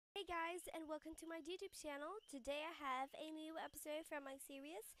Hey guys, and welcome to my YouTube channel. Today I have a new episode from my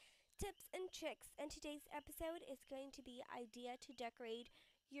series, Tips and Tricks. And today's episode is going to be idea to decorate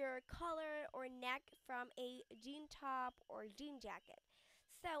your collar or neck from a jean top or jean jacket.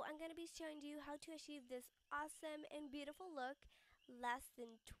 So I'm going to be showing you how to achieve this awesome and beautiful look less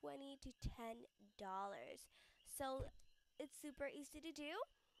than $20 to $10. So it's super easy to do.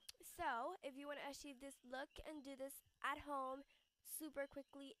 So, if you want to achieve this look and do this at home super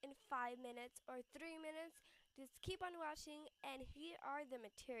quickly in 5 minutes or 3 minutes, just keep on watching and here are the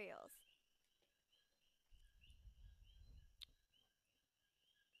materials.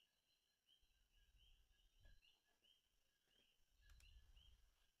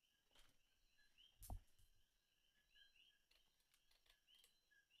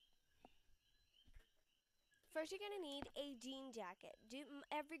 First, you're going to need a jean jacket.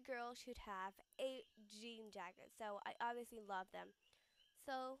 Every girl should have a jean jacket, so I obviously love them.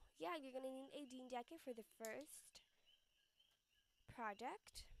 So, yeah, you're going to need a jean jacket for the first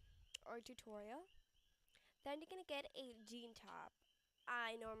project or tutorial. Then you're going to get a jean top.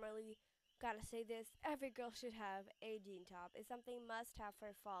 I normally gotta say this, every girl should have a jean top. It's something must have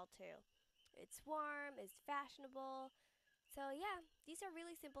for fall too. It's warm, it's fashionable. So yeah, these are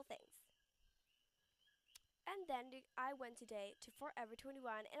really simple things. And then I went today to Forever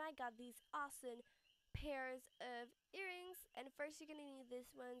 21 and I got these awesome pairs of earrings. And first you're gonna need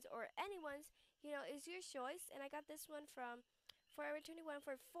these ones or any ones, it's your choice. And I got this one from Forever 21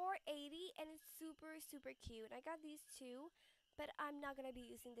 for $4.80 and it's super cute. And I got these two, but I'm not gonna be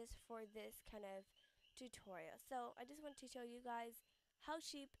using this for this kind of tutorial. So I just want to show you guys how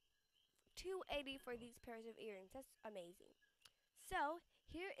cheap $2.80 for these pairs of earrings. That's amazing. So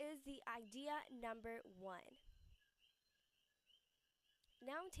here is the idea number one.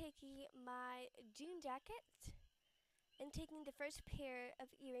 Now I'm taking my jean jacket and taking the first pair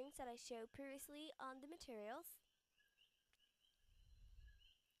of earrings that I showed previously on the materials.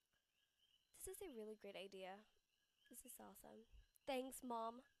 This is a really great idea. This is awesome. Thanks,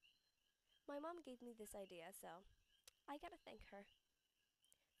 Mom. My mom gave me this idea, so I gotta thank her.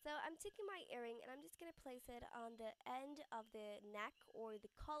 So I'm taking my earring and I'm just gonna place it on the end of the neck or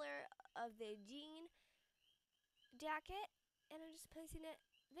the collar of the jean jacket, and I'm just placing it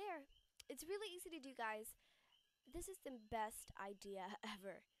there. It's really easy to do, guys. This is the best idea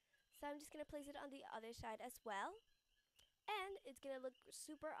ever. So I'm just gonna place it on the other side as well. And it's gonna look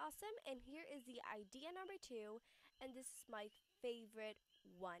super awesome. And here is the idea number two. And this is my favorite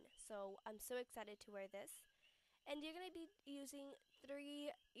one. So I'm so excited to wear this. And you're gonna be using 3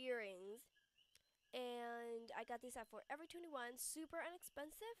 earrings. And I got these at Forever 21, super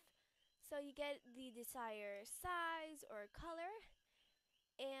inexpensive. So you get the desired size or color.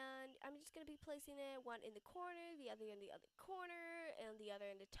 And I'm just going to be placing it one in the corner, the other in the other corner, and the other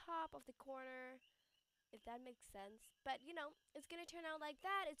in the top of the corner, if that makes sense. But it's going to turn out like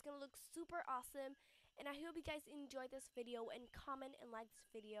that. It's going to look super awesome. And I hope you guys enjoyed this video and comment and like this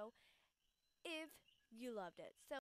video if you loved it. So